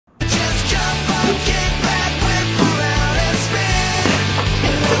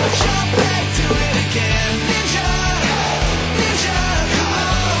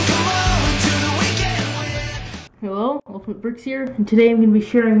with Bricks here, and today I'm going to be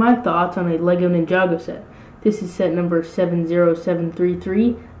sharing my thoughts on a LEGO Ninjago set. This is set number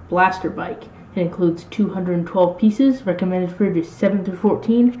 70733, Blaster Bike. It includes 212 pieces, recommended for ages 7 through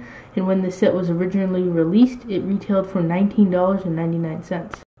 14, and when this set was originally released, it retailed for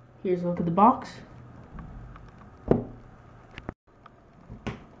 $19.99. Here's a look at the box.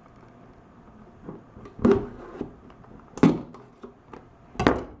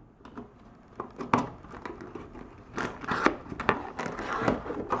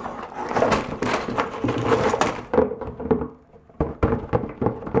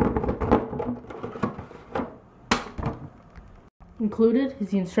 Included is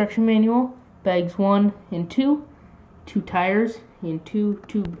the instruction manual, bags 1 and 2, 2 tires, and 2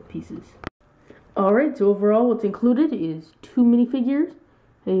 tube pieces. Alright, so overall what's included is 2 minifigures,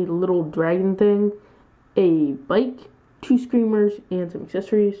 a little dragon thing, a bike, 2 screamers, and some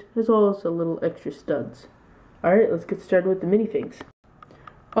accessories, as well as a little extra studs. Alright, let's get started with the minifigs.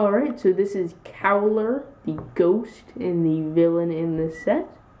 Alright, so this is Cowler, the ghost and the villain in this set.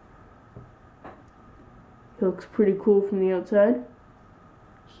 He looks pretty cool from the outside.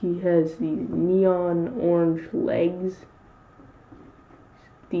 He has the neon orange legs.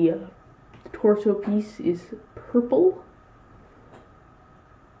 The torso piece is purple.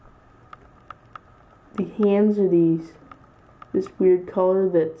 The hands are this weird color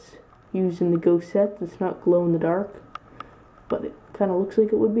that's used in the ghost set that's not glow in the dark, but it kind of looks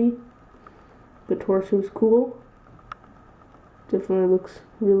like it would be. The torso is cool. Definitely looks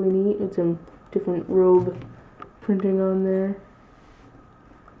really neat with some different robe printing on there.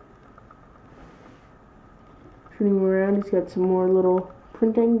 Turning him around, he's got some more little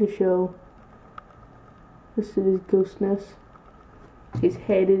printing to show rest of his ghostness. His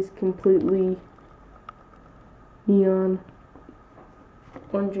head is completely neon,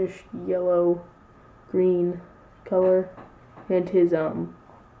 orangish yellow, green color, and his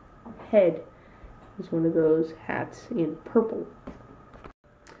head is one of those hats in purple.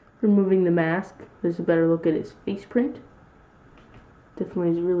 Removing the mask, there's a better look at his face print.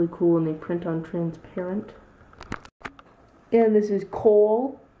 Definitely is really cool, and they print on transparent. And this is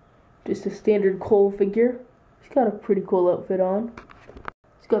Cole, just a standard Cole figure. He's got a pretty cool outfit on.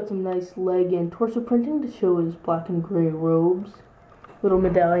 He's got some nice leg and torso printing to show his black and gray robes. Little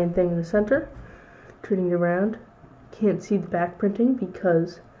medallion thing in the center. Turning it around, can't see the back printing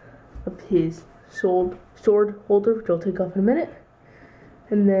because of his sword holder, which I'll take off in a minute.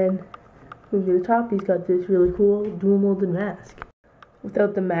 And then moving to the top, he's got this really cool dual molded mask.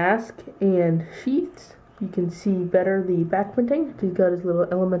 Without the mask and sheaths, you can see better the back printing. He's got his little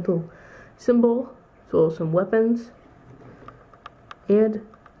elemental symbol, as well as some weapons, and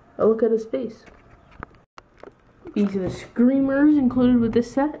a look at his face. These are the screamers included with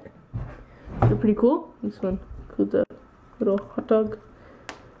this set. They're pretty cool. This one includes a little hot dog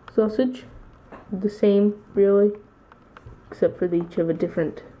sausage. The same, really, except for they each have a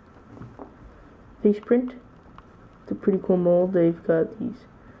different face print. It's a pretty cool mold. They've got these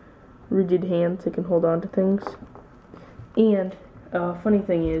rigid hands that can hold on to things. And funny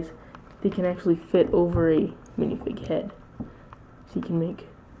thing is, they can actually fit over a minifig head. So you can make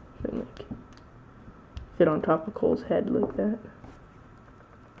them like fit on top of Cole's head like that.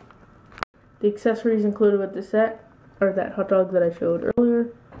 The accessories included with the set are that hot dog that I showed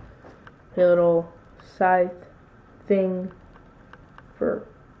earlier, a little scythe thing for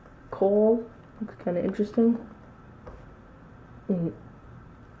Cole, looks kind of interesting, and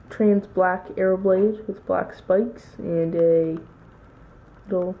trans black arrow blade with black spikes and a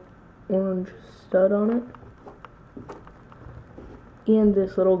little orange stud on it, and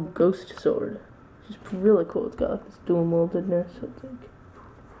this little ghost sword, which is really cool. It's got like this dual moldedness, so it's like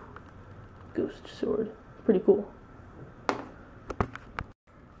ghost sword, pretty cool.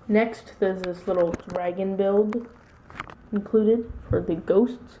 Next, there's this little dragon build included for the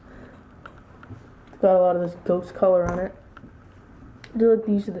ghosts. It's got a lot of this ghost color on it. I do like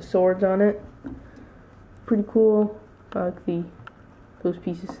these are the swords on it. Pretty cool. I like those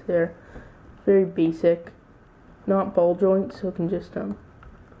pieces there. Very basic. Not ball joints, so it can just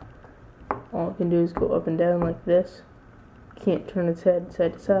all it can do is go up and down like this. Can't turn its head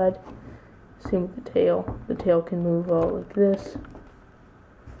side to side. Same with the tail. The tail can move all like this.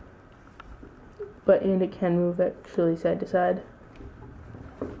 And it can move actually side to side.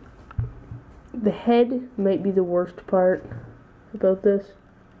 The head might be the worst part about this.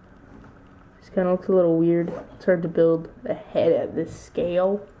 It kind of looks a little weird. It's hard to build a head at this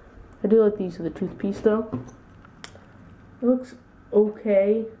scale. I do like these with the toothpiece though. It looks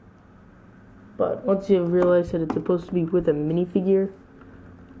okay, but once you realize that it's supposed to be with a minifigure,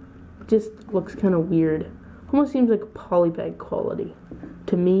 it just looks kind of weird. Almost seems like a polybag quality.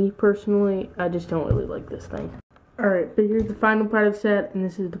 To me, personally, I just don't really like this thing. Alright, but here's the final part of the set, and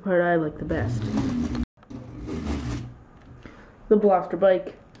this is the part I like the best. The blaster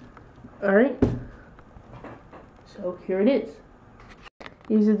bike. Alright, so here it is. It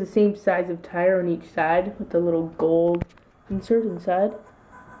uses the same size of tire on each side with the little gold insert inside.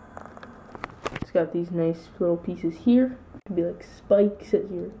 It's got these nice little pieces here. It could be like spikes as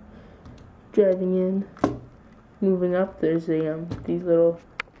you're driving in. Moving up, there's these little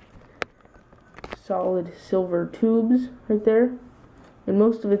solid silver tubes right there. And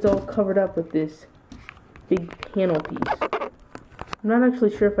most of it's all covered up with this big panel piece. I'm not actually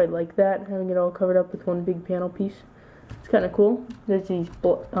sure if I like that, having it all covered up with one big panel piece. It's kind of cool. There's these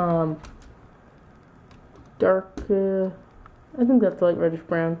dark, I think that's light reddish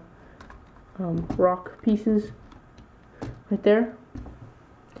brown, rock pieces right there.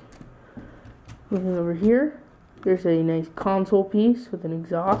 Moving over here, there's a nice console piece with an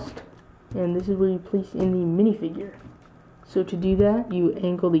exhaust, and this is where you place in the minifigure. So to do that, you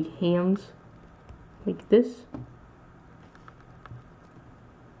angle the hands like this.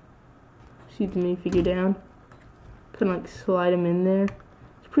 See the minifigure down? Kind of like slide him in there.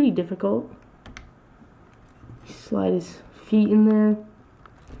 It's pretty difficult. Slide his feet in there,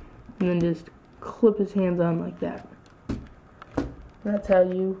 and then just clip his hands on like that. That's how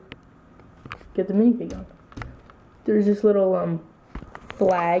you get the minifigure on. There's this little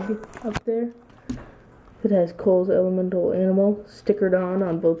flag up there that has Cole's elemental animal stickered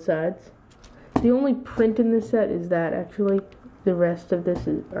on both sides. The only print in this set is that, actually. The rest of this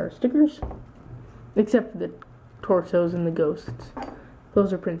are stickers, except for the torsos and the ghosts.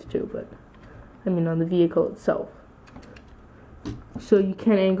 Those are prints too, but I mean on the vehicle itself. So you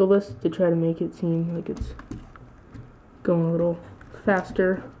can angle this to try to make it seem like it's going a little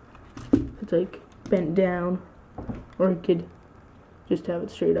faster. It's like bent down, or you could just have it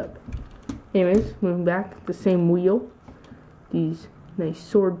straight up. Anyways, moving back, the same wheel, these nice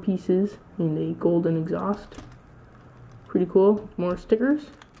sword pieces and a golden exhaust. Pretty cool. More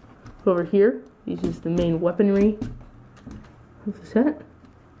stickers. Over here, this is the main weaponry of the set.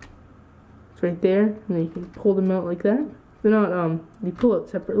 It's right there, and then you can pull them out like that. They're not, you pull out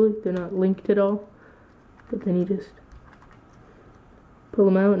separately, they're not linked at all. But then you just pull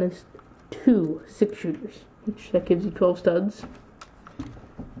them out, and it's 2 6-shooters, which that gives you 12 studs. You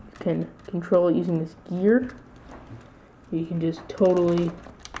can control it using this gear. You can just totally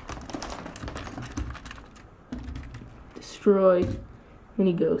destroy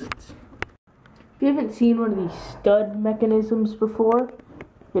any ghosts. If you haven't seen one of these stud mechanisms before,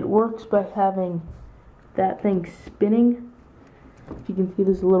 it works by having that thing spinning. If you can see,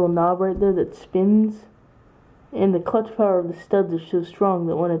 there's a little knob right there that spins, and the clutch power of the studs is so strong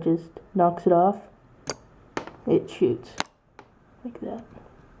that when it just knocks it off, it shoots like that.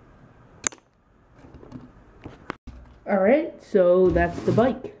 Alright, so that's the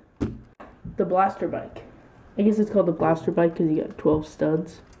bike. The blaster bike. I guess it's called the blaster bike because you got 12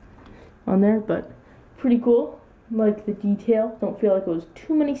 studs on there, but pretty cool. Like the detail. Don't feel like it was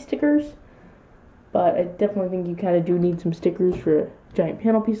too many stickers, but I definitely think you kind of do need some stickers for a giant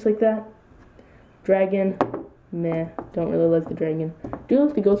panel piece like that. Dragon, meh, don't really like the dragon. Do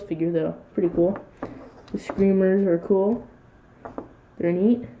like the ghost figure though, pretty cool. The screamers are cool. They're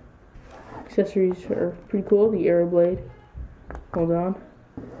neat. Accessories are pretty cool. The arrow blade. Hold on.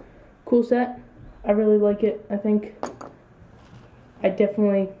 Cool set. I really like it. I think I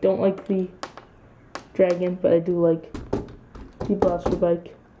definitely don't like the dragon, but I do like the blaster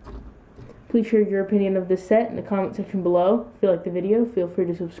bike. Please share your opinion of this set in the comment section below. If you like the video, feel free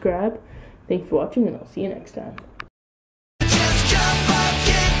to subscribe. Thanks for watching, and I'll see you next time.